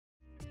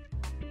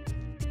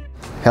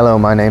Hello,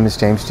 my name is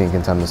James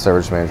Jenkins. I'm the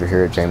service manager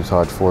here at James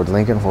Hodge Ford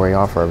Lincoln, where we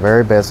offer our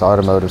very best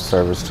automotive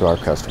service to our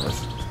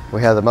customers.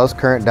 We have the most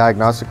current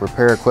diagnostic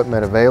repair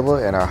equipment available,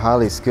 and our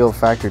highly skilled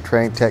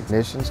factory-trained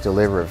technicians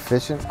deliver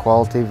efficient,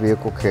 quality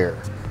vehicle care.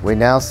 We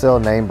now sell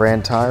name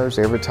brand tires.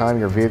 Every time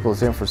your vehicle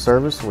is in for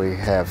service, we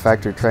have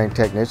factory-trained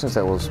technicians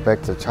that will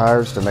inspect the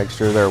tires to make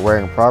sure they're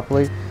wearing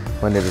properly.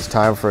 When it is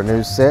time for a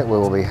new set, we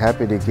will be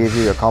happy to give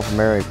you a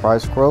complimentary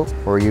price quote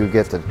where you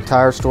get the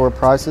tire store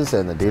prices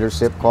and the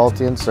dealership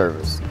quality and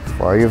service.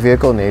 For all your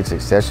vehicle needs,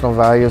 exceptional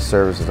value of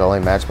service is only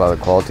matched by the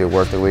quality of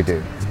work that we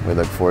do. We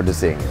look forward to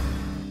seeing you.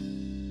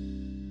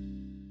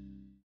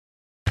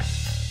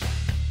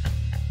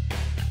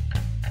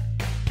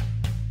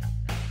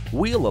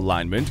 Wheel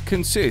alignment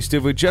consists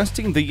of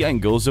adjusting the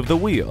angles of the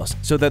wheels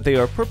so that they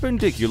are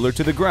perpendicular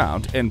to the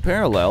ground and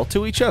parallel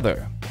to each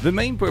other. The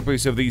main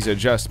purpose of these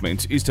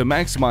adjustments is to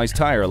maximize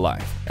tire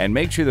life and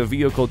make sure the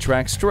vehicle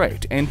tracks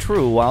straight and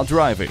true while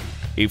driving.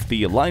 If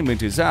the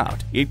alignment is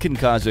out, it can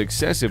cause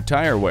excessive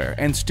tire wear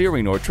and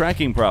steering or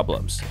tracking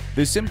problems.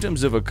 The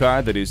symptoms of a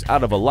car that is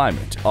out of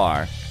alignment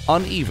are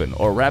uneven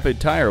or rapid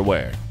tire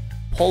wear,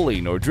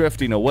 pulling or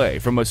drifting away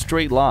from a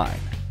straight line,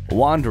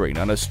 wandering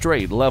on a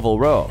straight level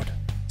road,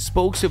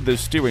 spokes of the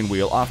steering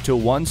wheel off to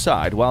one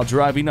side while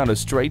driving on a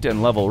straight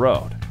and level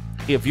road.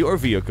 If your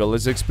vehicle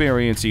is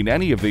experiencing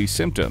any of these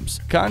symptoms,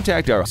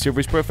 contact our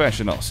service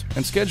professionals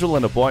and schedule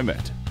an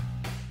appointment.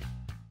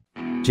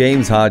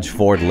 James Hodge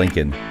Ford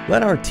Lincoln.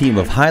 Let our team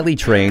of highly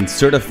trained,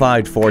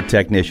 certified Ford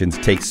technicians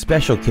take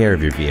special care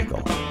of your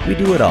vehicle. We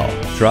do it all: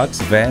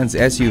 trucks, vans,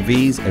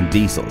 SUVs, and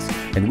diesels,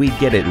 and we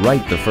get it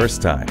right the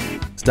first time.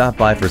 Stop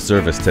by for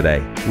service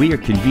today. We are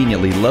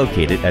conveniently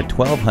located at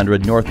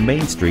 1200 North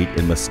Main Street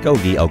in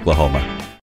Muskogee, Oklahoma.